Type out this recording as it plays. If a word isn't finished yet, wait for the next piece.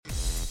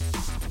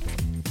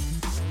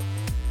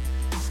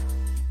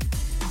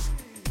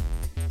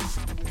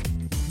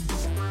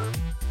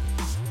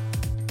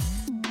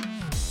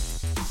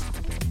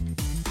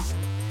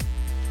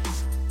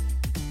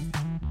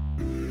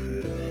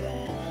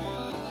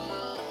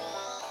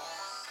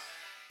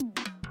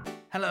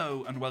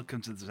Hello and welcome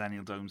to the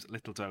Zennial Dome's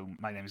Little Dome.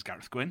 My name is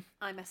Gareth Gwynn.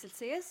 I'm Essel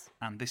Sears.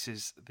 And this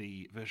is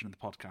the version of the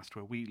podcast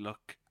where we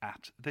look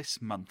at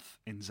this month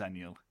in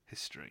Zennial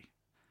history.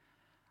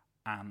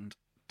 And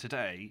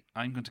today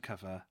I'm going to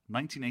cover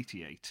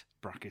 1988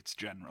 brackets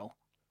general.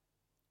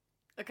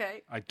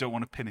 Okay. I don't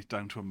want to pin it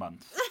down to a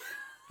month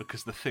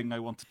because the thing I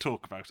want to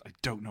talk about, I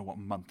don't know what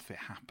month it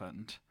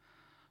happened,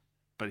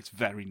 but it's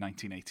very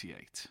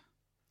 1988.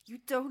 You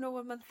don't know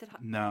what month it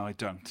happened? No, I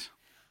don't.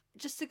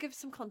 Just to give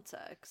some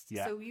context,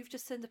 Yeah. So you've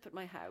just turned up at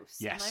my house,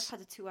 Yes. and I've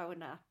had a 2-hour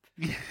nap,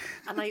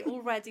 and I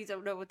already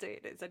don't know what day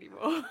it is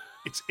anymore.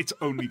 It's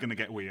only going to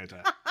get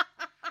weirder.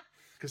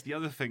 Because the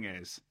other thing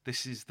is,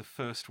 this is the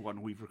first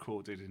one we've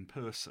recorded in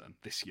person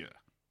this year.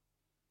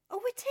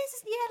 Oh, it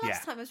is, yeah,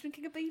 last Yeah. time I was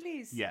drinking a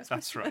Baileys. Yeah, It was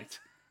that's Christmas. right.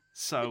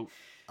 So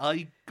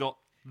I got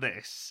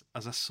this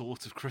as a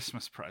sort of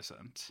Christmas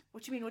present.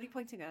 What do you mean? What are you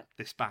pointing at?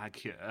 This bag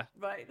here.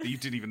 Right. That you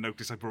didn't even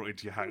notice I brought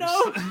into your house.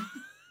 No!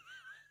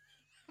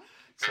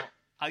 So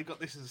I got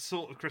this as a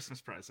sort of Christmas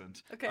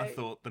present. Okay. I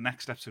thought the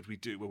next episode we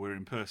do where we're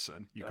in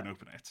person, you can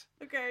open it.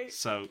 Okay.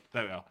 So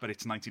there we are. But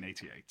it's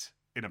 1988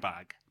 in a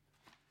bag.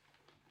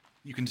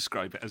 You can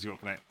describe it as you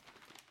open it.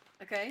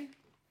 Okay.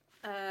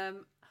 I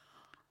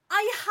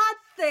had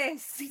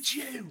this! Did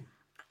you?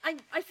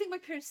 I think my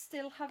parents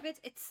still have it.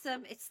 It's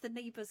the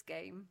Neighbours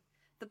game.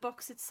 The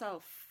box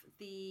itself,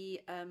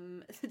 the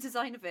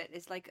design of it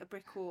is like a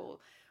brick wall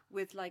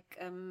with like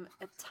a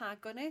tag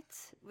on it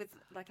with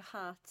like a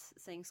heart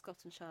saying Scott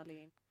and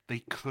Charlene. They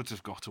could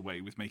have got away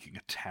with making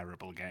a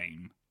terrible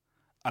game,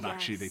 and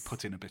actually they Yes.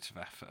 put in a bit of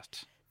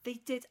effort. They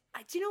did.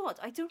 Do you know what?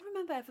 I don't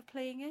remember ever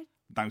playing it.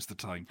 Now's the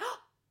time.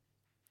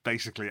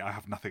 Basically, I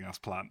have nothing else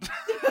planned.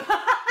 I'm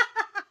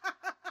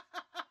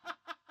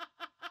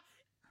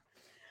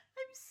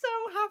so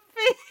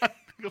happy. I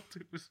thought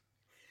it was...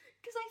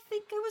 Because I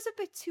think I was a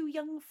bit too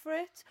young for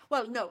it.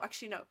 Well, no,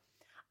 actually, no.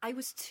 I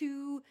was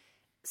too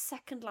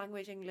second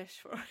language English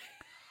for it.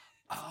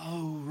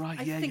 Oh, right,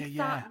 I yeah. think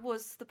that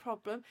was the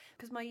problem.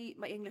 Because my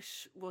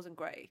English wasn't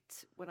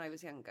great when I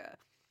was younger.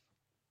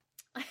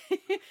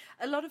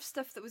 A lot of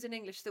stuff that was in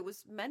English that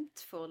was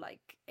meant for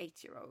like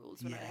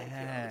 8-year-olds when I was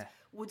 8-year-olds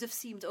would have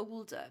seemed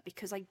older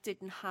because I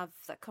didn't have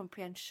that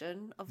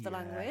comprehension of the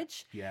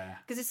language. Yeah.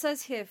 Because it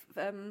says here...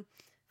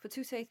 for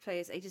 2 to 8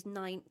 players, ages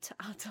 9 to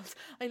adult.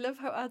 I love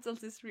how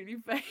adult is really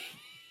vague.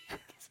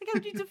 It's like, how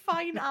do you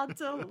define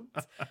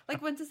adult?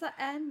 Like, when does that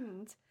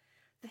end?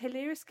 The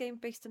hilarious game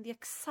based on the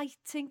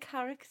exciting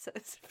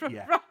characters from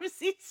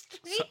Ramsey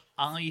Street. So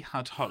I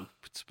had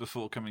hoped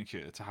before coming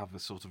here to have a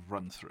sort of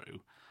run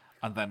through,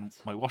 and then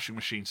my washing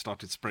machine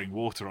started spraying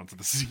water onto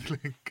the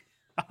ceiling.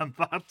 And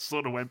that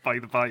sort of went by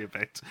the by a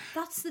bit.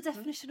 That's the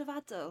definition of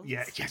adult.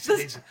 Yeah, yes, it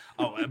is.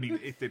 Oh, I mean,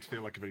 it did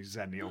feel like a very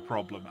Zennial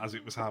problem as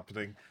it was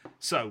happening.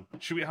 So,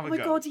 should we have a go? Oh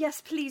my god,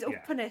 yes, please,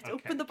 open it. okay.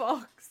 Open the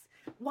box.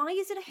 Why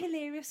is it a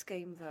hilarious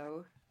game,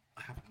 though?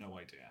 I have no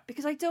idea.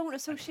 Because I don't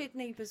associate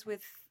Neighbours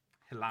with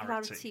Hilarity.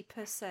 hilarity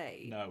per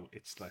se. No,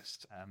 it's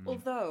just...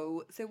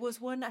 Although there was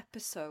one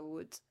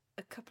episode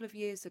a couple of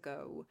years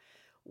ago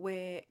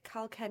where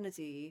Carl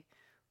Kennedy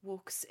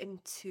walks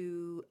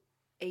into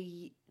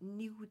a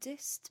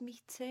nudist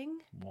meeting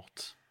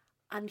What?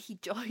 and he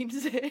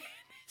joins it.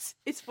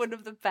 It's one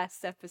of the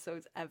best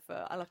episodes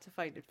ever. I'll have to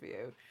find it for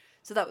you.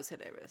 So that was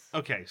hilarious.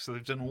 Okay, so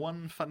they've done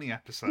one funny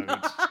episode,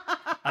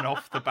 and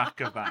off the back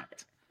of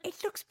that... It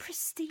looks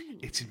pristine.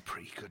 It's in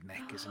pretty good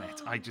nick, isn't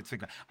it? I did think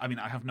that. I mean,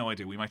 I have no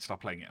idea. We might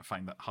start playing it and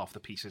find that half the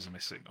pieces are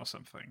missing or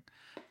something.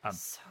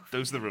 So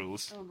Those are the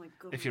rules. Oh my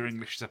god. If your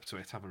English is up to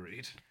it, have a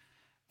read.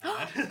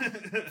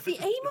 The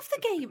aim of the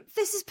game,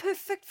 this is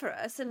perfect for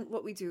us and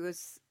what we do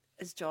as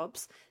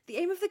jobs. The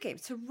aim of the game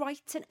is to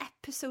write an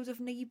episode of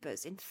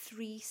Neighbours in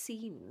 3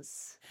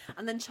 scenes.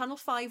 And then Channel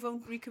 5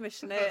 won't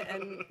recommission it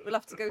and we'll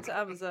have to go to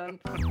Amazon.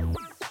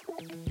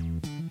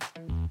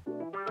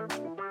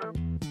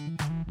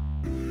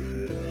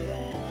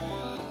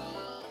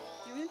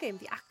 During the game,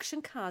 the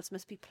action cards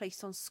must be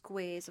placed on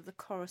squares of the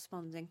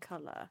corresponding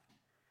colour.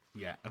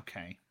 Yeah,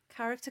 okay.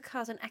 Character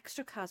cards and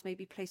extra cards may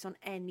be placed on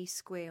any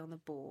square on the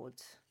board.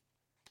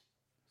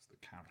 It's the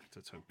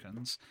character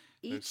tokens.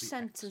 Each Those are the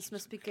sentence extras.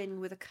 must begin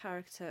with a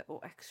character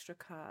or extra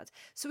card.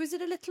 So is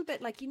it a little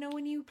bit like, you know,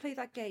 when you play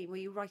that game where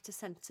you write a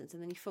sentence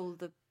and then you fold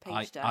the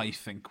page down? I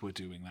think we're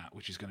doing that,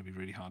 which is going to be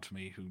really hard for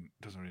me, who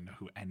doesn't really know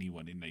who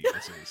anyone in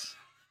Neighbours is.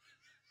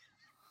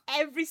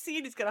 Every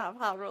scene is going to have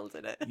Harold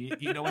in it.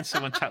 You know when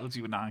someone tells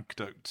you an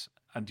anecdote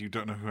and you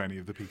don't know who any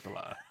of the people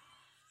are?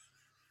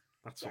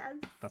 That's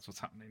what's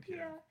happening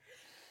here.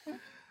 Yeah.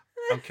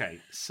 Okay,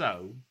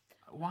 so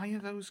why are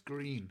those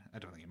green? I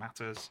don't think it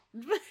matters.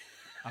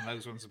 And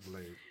those ones are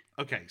blue.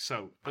 Okay,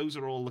 so those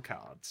are all the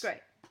cards.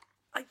 Great.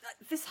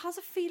 This has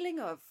a feeling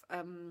of...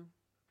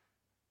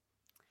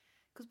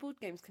 Because board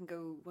games can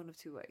go one of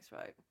 2 ways,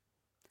 right?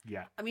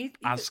 Yeah. I mean...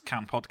 As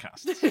can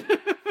podcasts.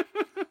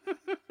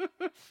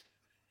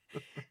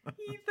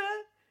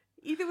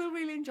 Either we'll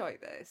really enjoy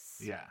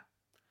this... Yeah.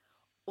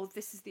 Or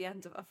this is the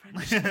end of our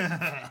friendship.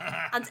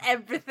 And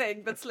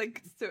everything that's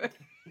linked to it.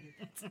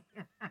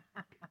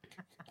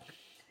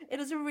 It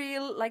has a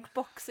real, like,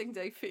 Boxing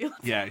Day feel.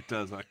 Yeah, it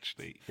does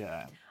actually.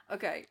 Yeah.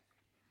 Okay.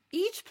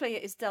 Each player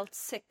is dealt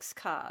 6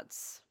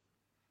 cards.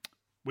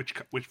 Which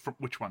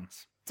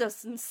ones?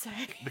 Doesn't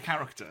say. The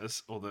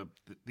characters or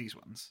these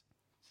ones?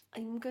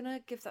 I'm gonna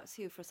give that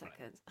to you for a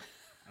second.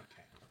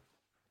 Okay.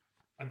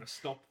 I'm gonna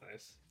stop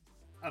this,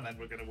 and then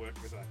we're gonna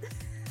work with that.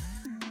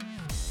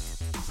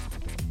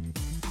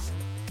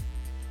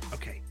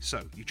 Okay,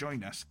 so you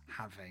join us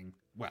having.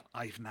 Well,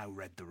 I've now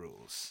read the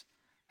rules.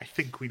 I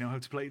think we know how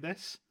to play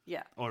this.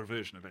 Yeah. Or a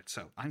version of it.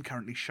 So I'm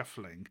currently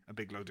shuffling a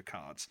big load of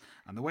cards.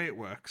 And the way it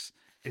works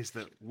is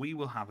that we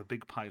will have a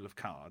big pile of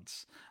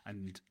cards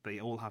and they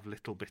all have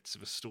little bits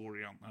of a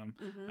story on them.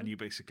 Mm-hmm. And you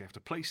basically have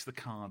to place the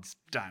cards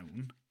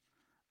down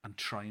and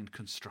try and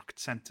construct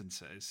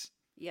sentences,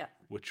 Yeah.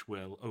 which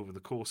will, over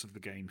the course of the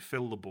game,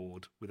 fill the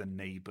board with a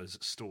Neighbours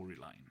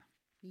storyline.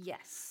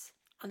 Yes.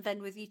 And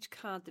then with each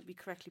card that we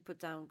correctly put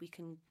down, we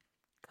can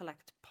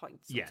collect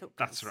points. Yeah, tokens.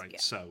 that's right. Yeah.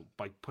 So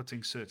by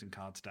putting certain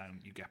cards down,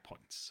 you get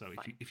points. So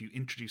if you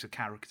introduce a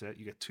character,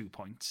 you get 2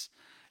 points.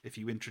 If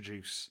you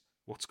introduce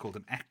what's called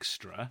an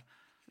extra,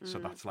 so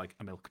that's like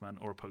a milkman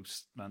or a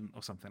postman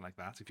or something like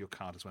that, if your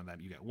card is one of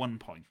them, you get 1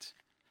 point.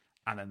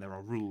 And then there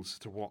are rules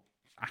to what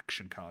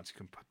action cards you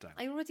can put down.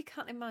 I already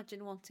can't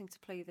imagine wanting to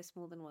play this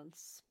more than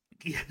once.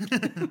 Yeah.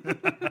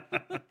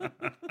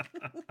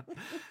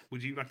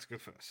 Would you like to go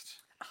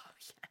first? Oh,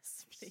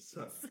 yes, please.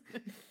 So,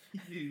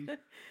 you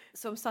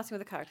So I'm starting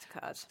with a character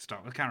card.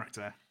 start with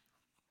character.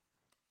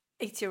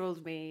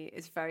 8-year-old me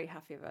is very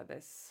happy about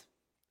this.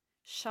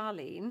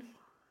 Charlene.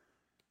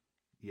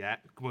 Yeah,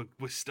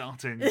 we're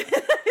starting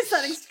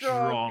Starting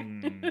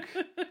strong.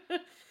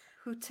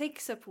 Who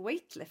takes up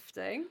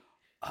weightlifting.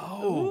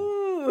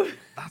 Oh, Ooh.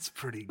 that's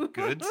pretty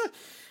good.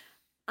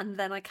 And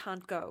then I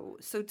can't go.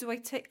 So do I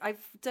take...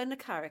 I've done a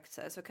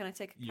character, so can I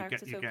take a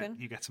character token?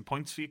 You get some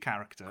points for your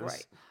characters.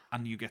 Great.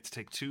 And you get to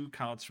take 2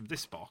 cards from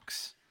this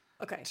box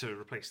Okay. to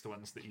replace the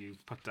ones that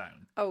you've put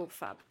down. Oh,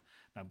 fab.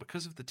 Now,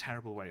 because of the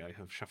terrible way I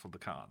have shuffled the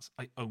cards,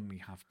 I only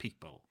have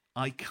people.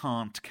 I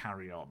can't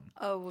carry on.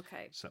 Oh,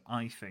 okay. So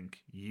I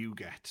think you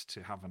get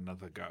to have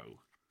another go.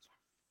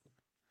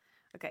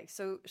 Okay,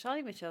 so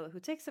Charlie Mitchell, who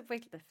takes up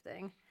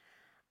weightlifting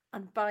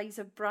and buys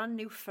a brand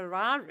new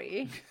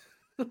Ferrari.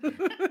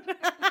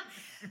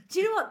 Do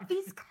you know what?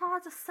 These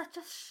cards are such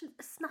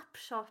a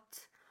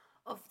snapshot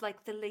of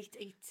like the late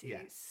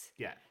 80s.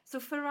 Yeah. So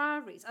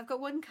Ferraris, I've got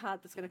one card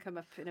that's going to come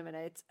up in a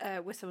minute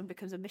where someone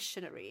becomes a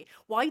missionary.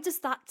 Why does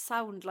that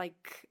sound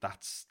like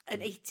That's an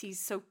 80s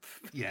soap?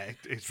 Yeah,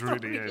 it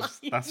really is.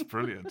 storyline? That's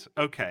brilliant.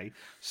 Okay,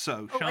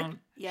 so Oh, Sean,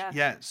 yeah.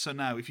 yeah. So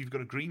now, if you've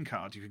got a green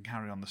card, you can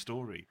carry on the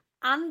story.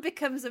 And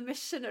becomes a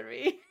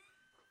missionary.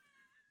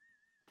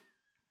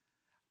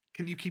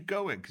 Can you keep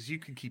going? Because you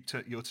can keep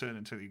your turn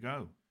until you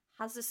go.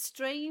 Has a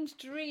strange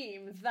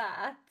dream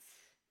that...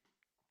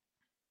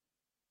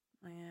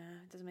 Oh, yeah,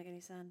 it doesn't make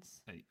any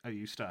sense. Are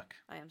you stuck?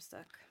 I am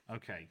stuck.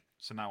 Okay,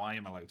 so now I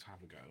am allowed to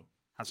have a go.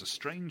 Has a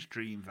strange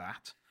dream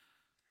that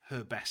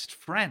her best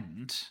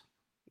friend,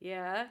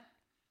 Yeah.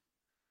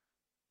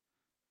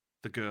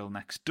 the girl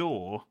next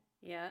door,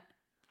 Yeah.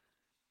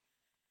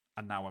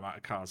 and now I'm out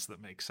of cards that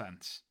make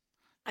sense.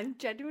 I'm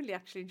genuinely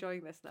actually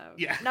enjoying this now.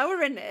 Yeah. Now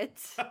we're in it.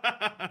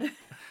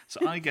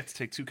 So I get to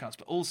take 2 cards,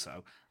 but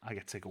also I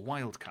get to take a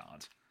wild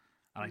card.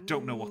 And I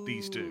don't know what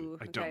these do.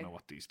 I don't okay. know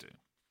what these do.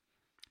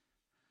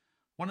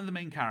 One of the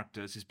main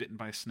characters is bitten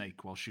by a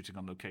snake while shooting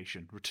on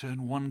location.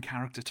 Return 1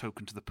 character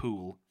token to the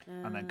pool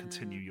and then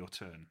continue your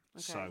turn.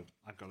 So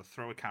I've got to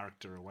throw a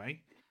character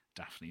away.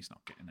 Daphne's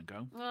not getting a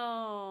go.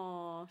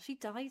 Oh, she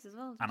dies as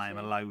well. And I am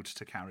allowed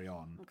to carry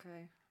on.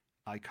 Okay.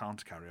 I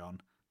can't carry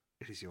on.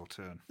 It is your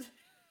turn.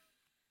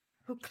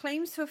 Who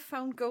claims to have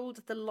found gold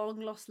at the long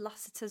lost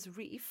Lassiter's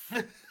Reef.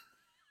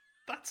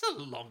 That's a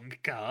long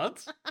card.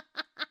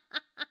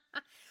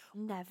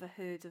 Never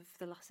heard of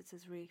the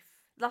Lassiter's Reef.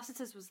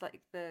 Lassiter's was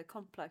like the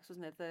complex,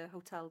 wasn't it? The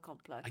hotel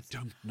complex. I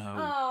don't know.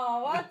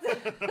 Oh, what?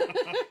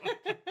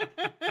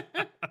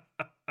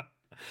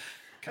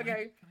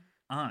 Okay.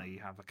 I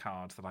have a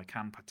card that I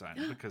can put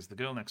down because the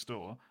girl next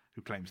door,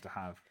 who claims to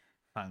have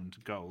found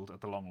gold at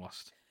the long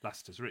lost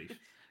Leicester's Reef,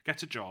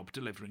 gets a job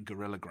delivering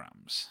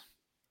gorillagrams.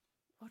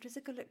 What is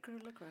a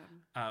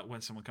gorillagram?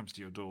 When someone comes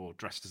to your door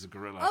dressed as a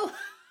gorilla. Oh!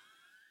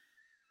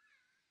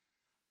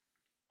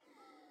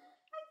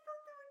 I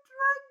thought they were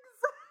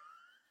drugs.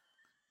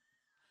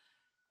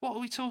 What are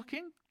we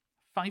talking?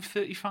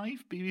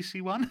 5:35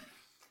 BBC One?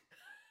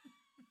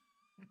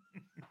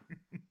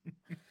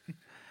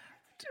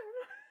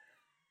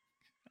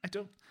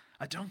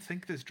 I don't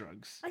think there's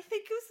drugs. I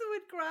think it was the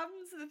word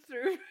grams that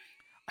threw.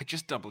 I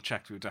just double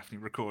checked we were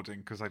definitely recording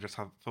because I just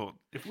thought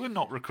if we're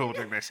not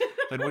recording this,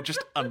 then we're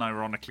just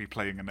unironically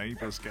playing a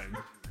Neighbours game.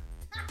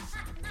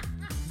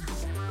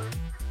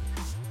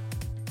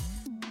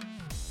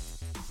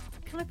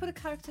 Can I put a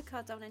character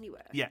card down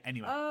anywhere? Yeah,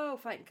 anyway. Oh,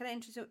 fine. Can I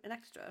introduce an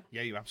extra?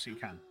 Yeah, you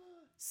absolutely can.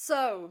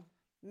 So,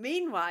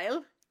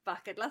 meanwhile,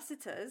 back at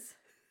Lassiter's,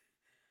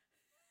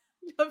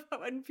 love how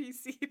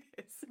NPC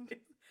this is.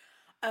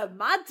 A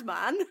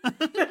madman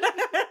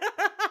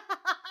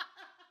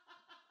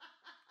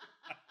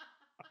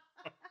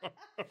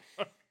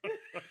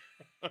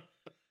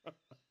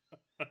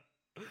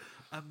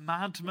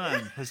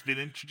madman has been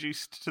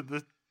introduced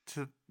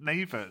to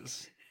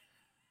Neighbours.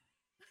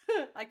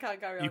 I can't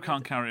carry on. You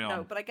can't carry on.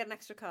 No, but I get an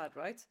extra card,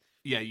 right?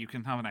 Yeah, you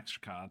can have an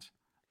extra card.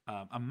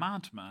 A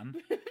madman.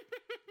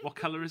 What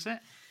colour is it?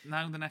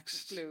 Now the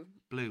next... Blue.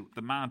 Blue.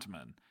 The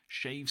madman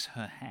shaves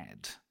her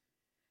head.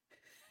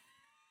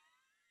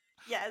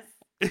 Yes.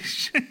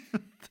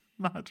 The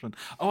madman.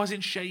 Oh, as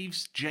in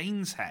shaves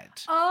Jane's head.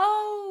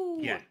 Oh!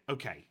 Yeah,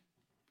 okay.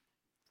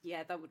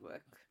 Yeah, that would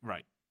work.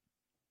 Right.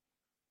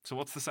 So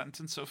what's the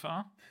sentence so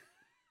far?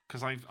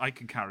 Because I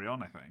can carry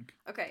on, I think.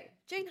 Okay.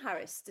 Jane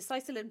Harris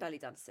decides to learn belly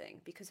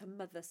dancing because her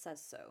mother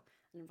says so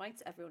and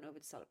invites everyone over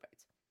to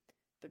celebrate.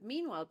 But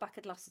meanwhile, back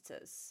at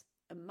Lassiter's,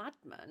 a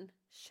madman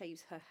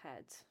shaves her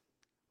head.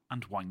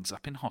 And winds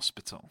up in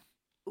hospital.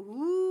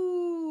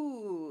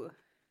 Ooh.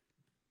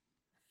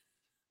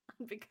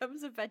 And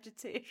becomes a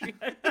vegetarian.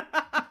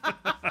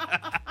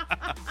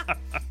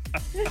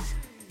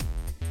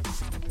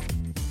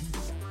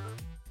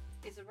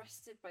 Is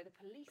arrested by the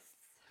police.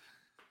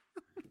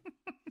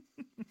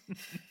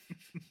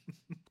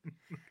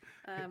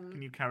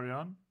 Can you carry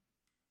on?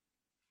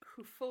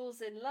 Who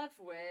falls in love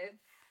with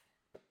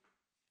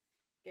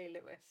Gay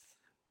Lewis.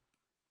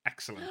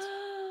 Excellent.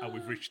 And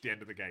we've reached the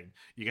end of the game.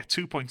 You get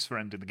 2 points for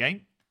ending the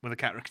game with a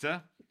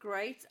character.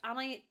 Great.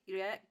 And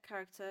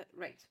character.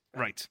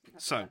 Right.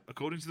 So,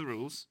 according to the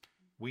rules,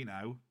 we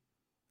now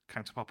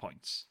count up our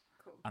points.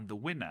 Cool. And the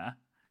winner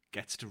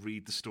gets to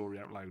read the story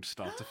out loud,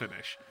 start to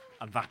finish.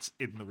 And that's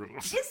in the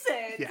rules. Is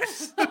it?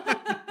 Yes.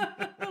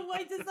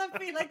 Why does that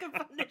feel like a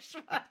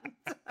punishment?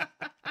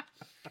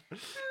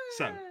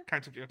 So,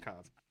 count up your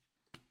card.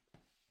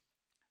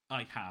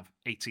 I have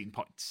 18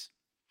 points.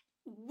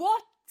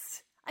 What?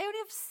 I only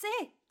have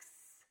 6.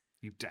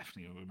 You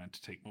definitely were meant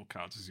to take more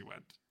cards as you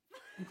went.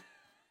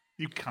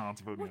 You can't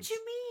have only... What do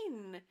you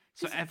mean?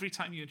 So every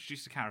time you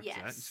introduced a character,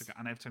 Yes.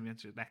 and every time you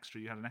entered an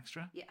extra, you had an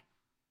extra? Yeah.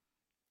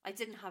 I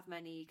didn't have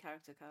many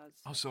character cards.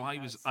 Oh, so I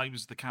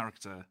was the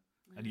character,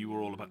 and you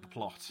were all about the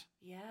plot.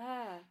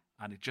 Yeah.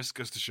 And it just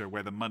goes to show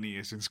where the money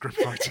is in script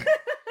writing.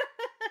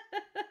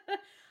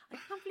 I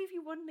can't believe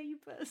you won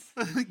Neighbours.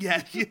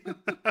 Yeah.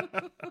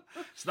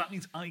 So that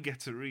means I get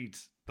to read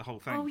the whole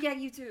thing. Oh, yeah,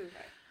 you do.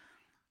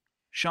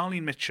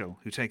 Charlene Mitchell,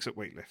 who takes up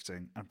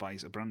weightlifting and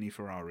buys a brand new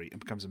Ferrari and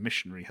becomes a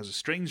missionary, has a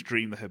strange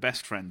dream that her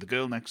best friend, the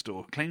girl next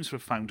door, claims to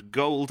have found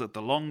gold at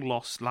the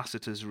long-lost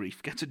Lassiter's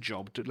Reef, gets a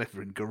job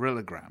delivering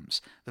gorillograms.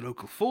 The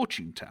local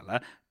fortune teller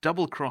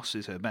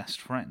double-crosses her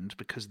best friend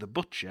because the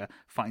butcher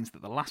finds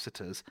that the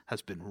Lassiter's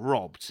has been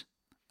robbed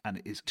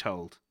and is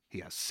told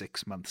he has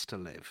 6 months to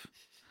live.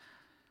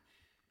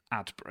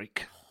 Ad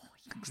break.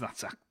 Because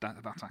that's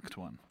Act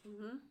 1.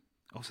 Mm-hmm.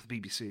 Also the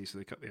BBC, so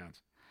they cut the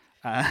ads.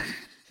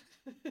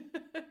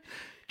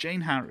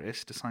 Jane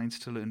Harris decides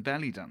to learn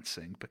belly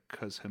dancing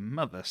because her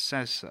mother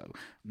says so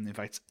and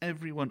invites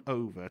everyone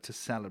over to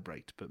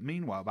celebrate. But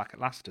meanwhile, back at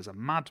Lassiter's, a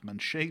madman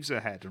shaves her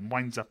head and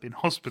winds up in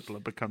hospital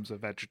and becomes a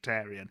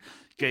vegetarian.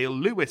 Gail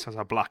Lewis has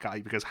a black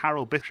eye because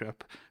Harold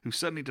Bishop, who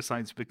suddenly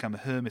decides to become a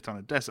hermit on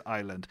a desert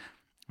island,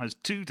 has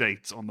 2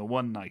 dates on the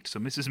one night, so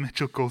Mrs.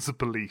 Mitchell calls the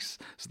police.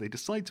 So they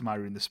decide to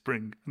marry in the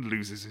spring and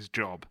loses his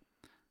job.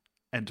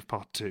 End of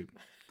part 2.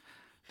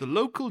 The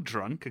local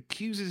drunk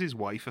accuses his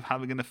wife of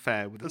having an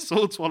affair with a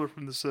sword swallower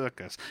from the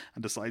circus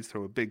and decides to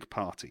throw a big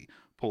party.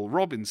 Paul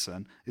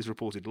Robinson is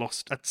reported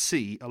lost at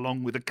sea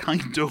along with a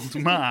kind old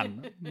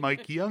man.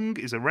 Mike Young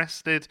is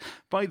arrested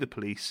by the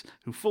police,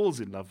 who falls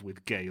in love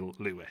with Gail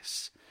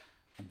Lewis.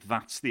 And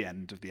that's the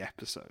end of the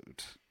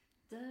episode.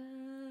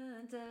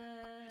 Dun,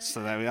 dun.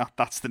 So there we are.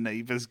 That's the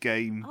Neighbours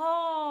game.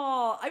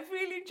 Oh, I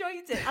really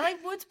enjoyed it. And I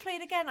would play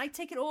it again. I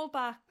take it all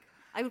back.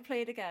 I would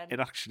play it again. It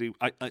actually,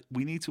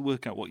 we need to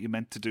work out what you're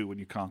meant to do when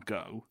you can't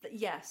go.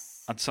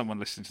 Yes. And someone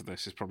listening to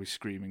this is probably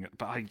screaming it.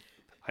 But I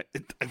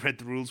read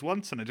the rules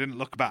once and I didn't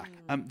look back.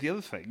 The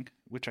other thing,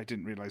 which I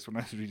didn't realise when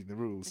I was reading the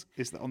rules,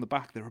 is that on the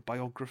back there are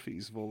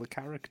biographies of all the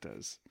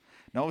characters.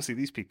 Now, obviously,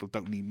 these people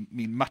don't mean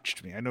much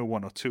to me. I know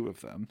 1 or 2 of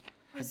them.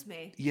 Where's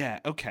me? Yeah,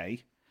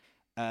 okay.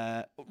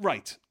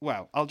 Right,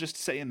 well, I'll just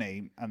say a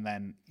name and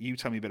then you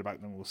tell me a bit about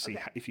them and we'll see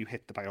if you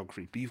hit the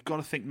biography. But you've got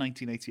to think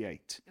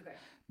 1988. Okay.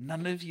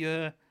 None of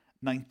your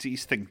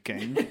 90s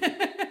thinking.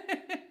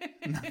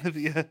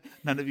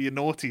 none of your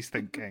noughties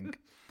thinking.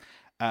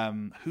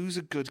 Who's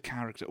a good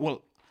character?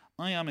 Well,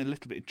 I am a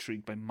little bit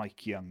intrigued by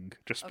Mike Young,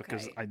 just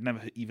because I'd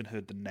never even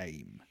heard the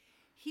name.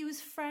 He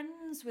was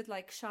friends with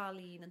like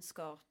Charlene and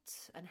Scott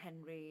and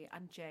Henry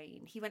and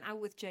Jane. He went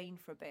out with Jane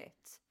for a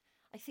bit.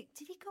 I think,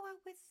 did he go out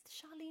with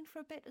Charlene for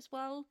a bit as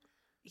well?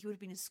 He would have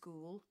been in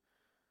school.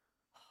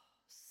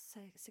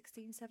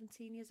 16,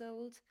 17 years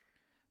old.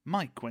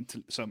 Mike went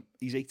to... So,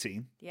 he's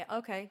 18. Yeah,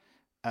 okay.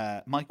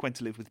 Mike went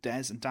to live with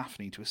Des and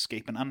Daphne to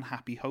escape an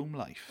unhappy home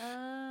life.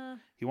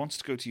 He wants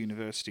to go to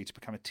university to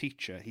become a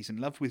teacher. He's in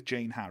love with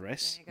Jane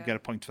Harris. You get a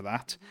point for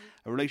that.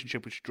 Mm-hmm. A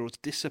relationship which draws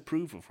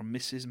disapproval from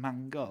Mrs.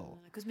 Mangle.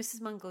 Because Mrs.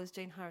 Mangle is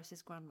Jane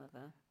Harris's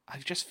grandmother. I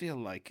just feel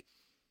like...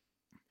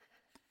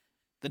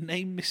 The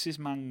name Mrs.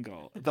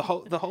 Mangle, the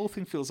whole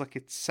thing feels like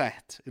it's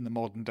set in the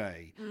modern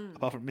day,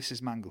 apart from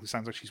Mrs. Mangle, who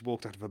sounds like she's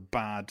walked out of a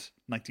bad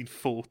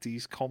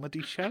 1940s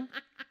comedy show.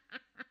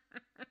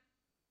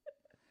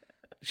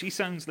 She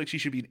sounds like she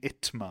should be an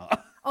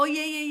Itmar. Oh,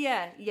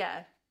 yeah.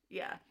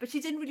 But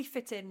she didn't really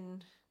fit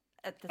in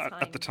at the time.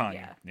 At the time,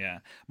 yeah.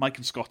 Mike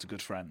and Scott are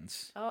good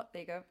friends. Oh,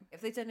 there you go.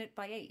 Have they done it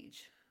by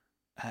age?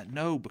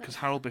 No, because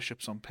Harold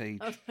Bishop's on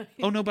page...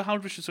 Oh, no, but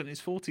Harold Bishop's in his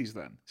 40s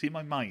then. See, in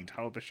my mind,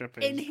 Harold Bishop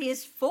is... In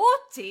his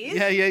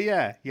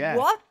 40s? Yeah.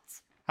 What?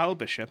 Harold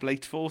Bishop,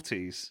 late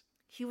 40s.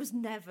 He was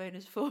never in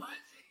his 40s.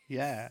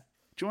 Yeah.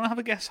 Do you want to have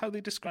a guess how they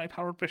describe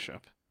Harold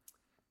Bishop?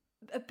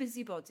 A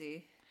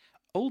busybody.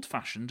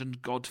 Old-fashioned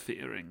and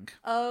God-fearing.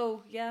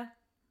 Oh, yeah.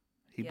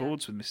 He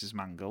boards with Mrs.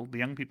 Mangle. The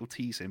young people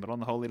tease him, but on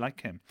the whole they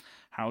like him.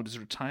 Howard is a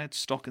retired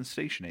stock and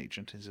station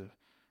agent, is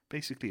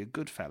basically a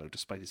good fellow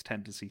despite his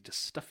tendency to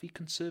stuffy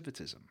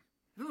conservatism.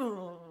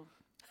 Oh.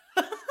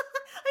 I've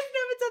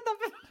never done that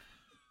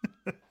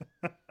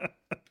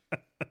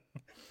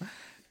before.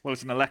 Well,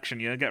 it's an election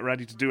year. Get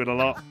ready to do it a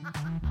lot.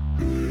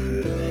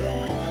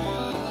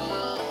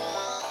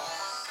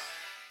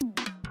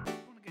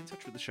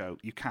 The show,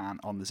 you can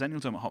on the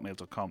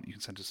zennialdome@hotmail.com. You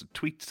can send us a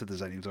tweet to the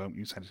Zennial Dome.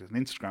 You can send us an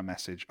Instagram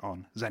message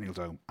on Zennial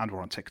Dome, and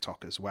we're on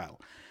TikTok as well.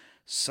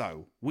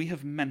 So we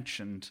have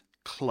mentioned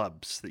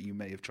clubs that you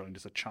may have joined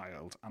as a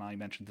child, and I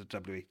mentioned the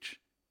W.H.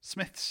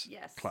 Smith's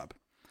club.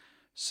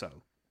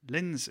 So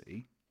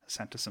Lindsay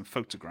sent us some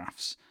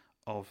photographs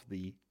of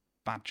the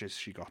badges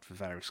she got for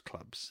various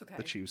clubs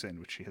that she was in,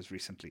 which she has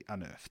recently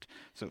unearthed.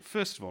 So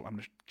first of all, I'm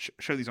going to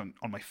show these on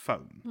my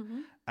phone.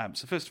 Mm-hmm.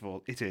 So first of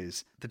all, it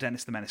is the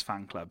Dennis the Menace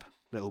fan club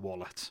little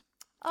wallet.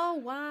 Oh,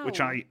 wow.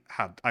 Which I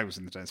was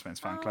in the Dennis the Menace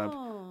fan club,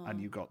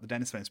 and you got the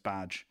Dennis the Menace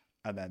badge,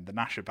 and then the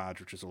Nasher badge,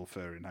 which was all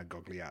fur and had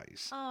goggly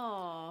eyes.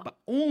 Oh. But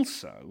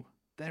also,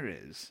 there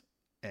is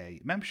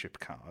a membership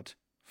card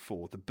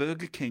for the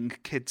Burger King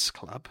Kids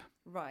Club.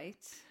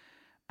 Right.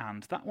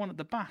 And that one at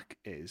the back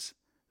is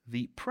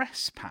the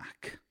press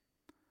pack,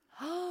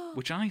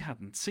 which I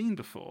hadn't seen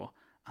before,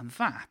 and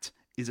that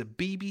is a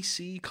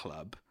BBC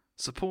club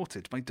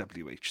supported by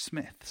W.H.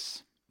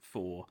 Smith's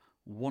for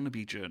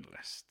wannabe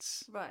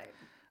journalists. Right.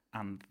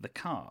 And the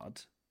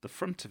card, the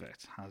front of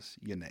it has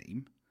your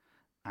name,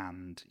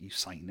 and you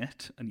sign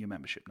it, and your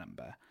membership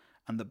number,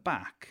 and the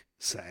back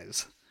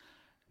says,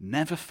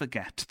 "Never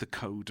forget the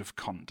code of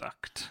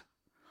conduct."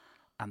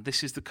 And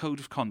this is the code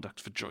of conduct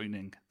for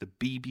joining the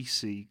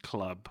BBC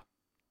Club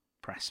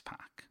press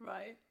pack.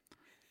 Right.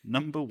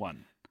 Number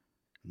 1,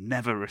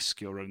 never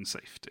risk your own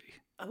safety.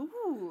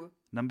 Oh.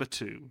 Number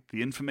 2,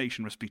 the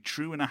information must be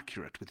true and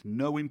accurate with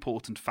no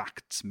important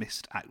facts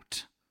missed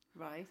out.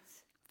 Right.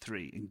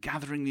 3, in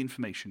gathering the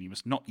information, you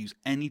must not use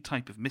any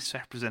type of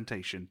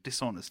misrepresentation,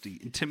 dishonesty,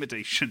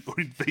 intimidation, or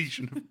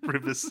invasion of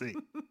privacy.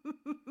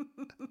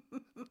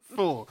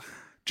 4,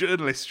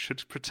 journalists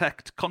should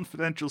protect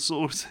confidential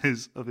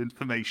sources of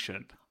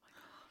information.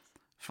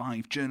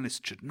 5,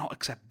 journalists should not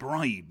accept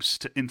bribes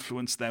to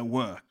influence their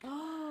work.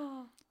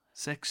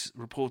 6,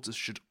 reporters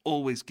should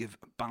always give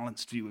a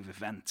balanced view of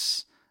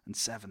events. And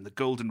 7, the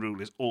golden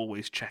rule is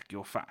always check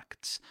your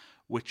facts,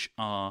 which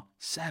are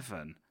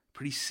 7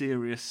 pretty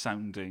serious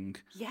sounding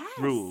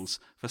rules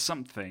for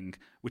something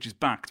which is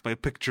backed by a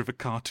picture of a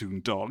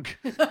cartoon dog.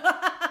 It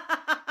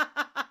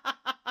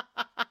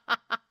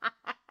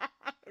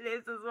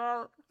is as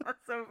well.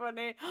 That's so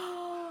funny.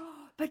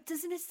 But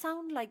doesn't it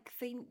sound like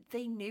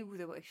they knew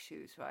there were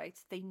issues, right?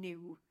 They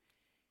knew.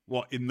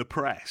 What, in the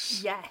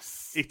press?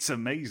 Yes. It's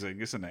amazing,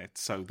 isn't it?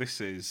 So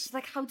this is... It's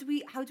like, how do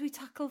we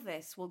tackle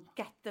this? We'll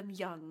get them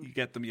young. You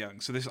get them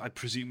young. So this, I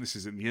presume this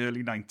is in the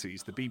early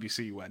 90s. The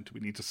BBC went, we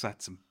need to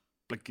set some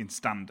blinking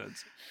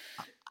standards.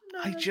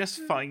 I just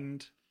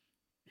find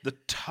the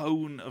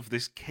tone of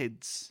this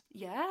kids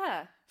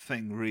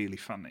thing really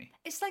funny.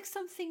 It's like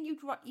something you'd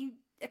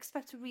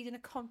expect to read in a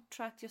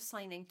contract you're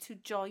signing to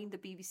join the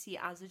BBC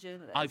as a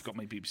journalist. I've got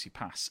my BBC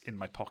pass in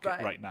my pocket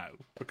right now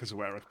because of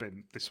where I've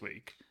been this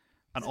week.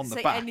 And Does on it the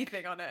say back,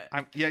 anything on it?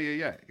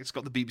 Yeah. It's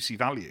got the BBC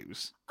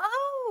values.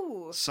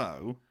 Oh,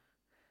 so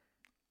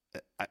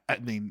I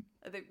mean,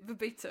 are they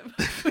verbatim?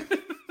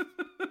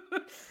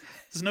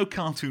 There's no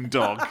cartoon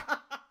dog.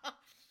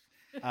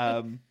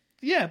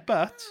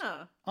 But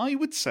I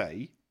would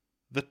say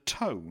the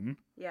tone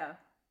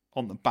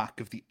on the back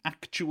of the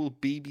actual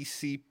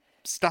BBC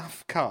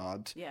staff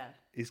card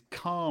is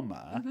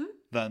calmer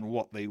than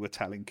what they were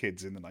telling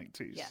kids in the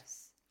 90s.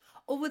 Yes.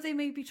 Or were they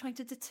maybe trying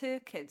to deter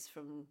kids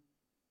from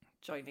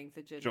joining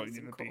the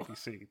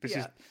BBC?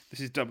 This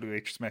is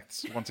W.H.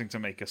 Smith's wanting to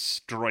make a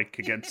strike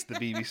against the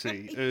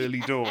BBC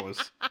early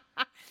doors.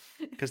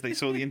 Because they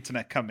saw the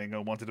internet coming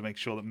and wanted to make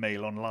sure that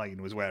Mail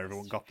Online was where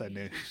everyone got their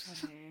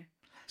news.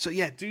 So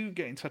do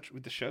get in touch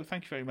with the show.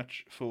 Thank you very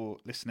much for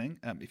listening.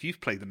 If you've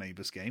played the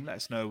Neighbours game, let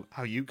us know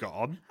how you got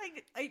on.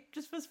 I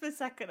just for a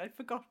second, I'd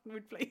forgotten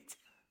we'd played it.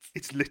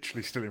 It's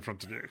literally still in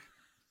front of you.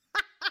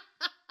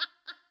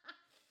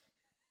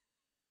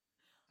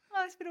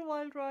 Oh, it's been a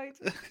wild ride.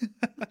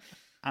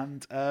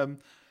 And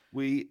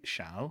we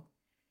shall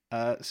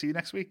See you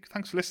next week.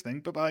 Thanks for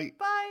listening. Bye-bye.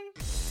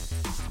 Bye.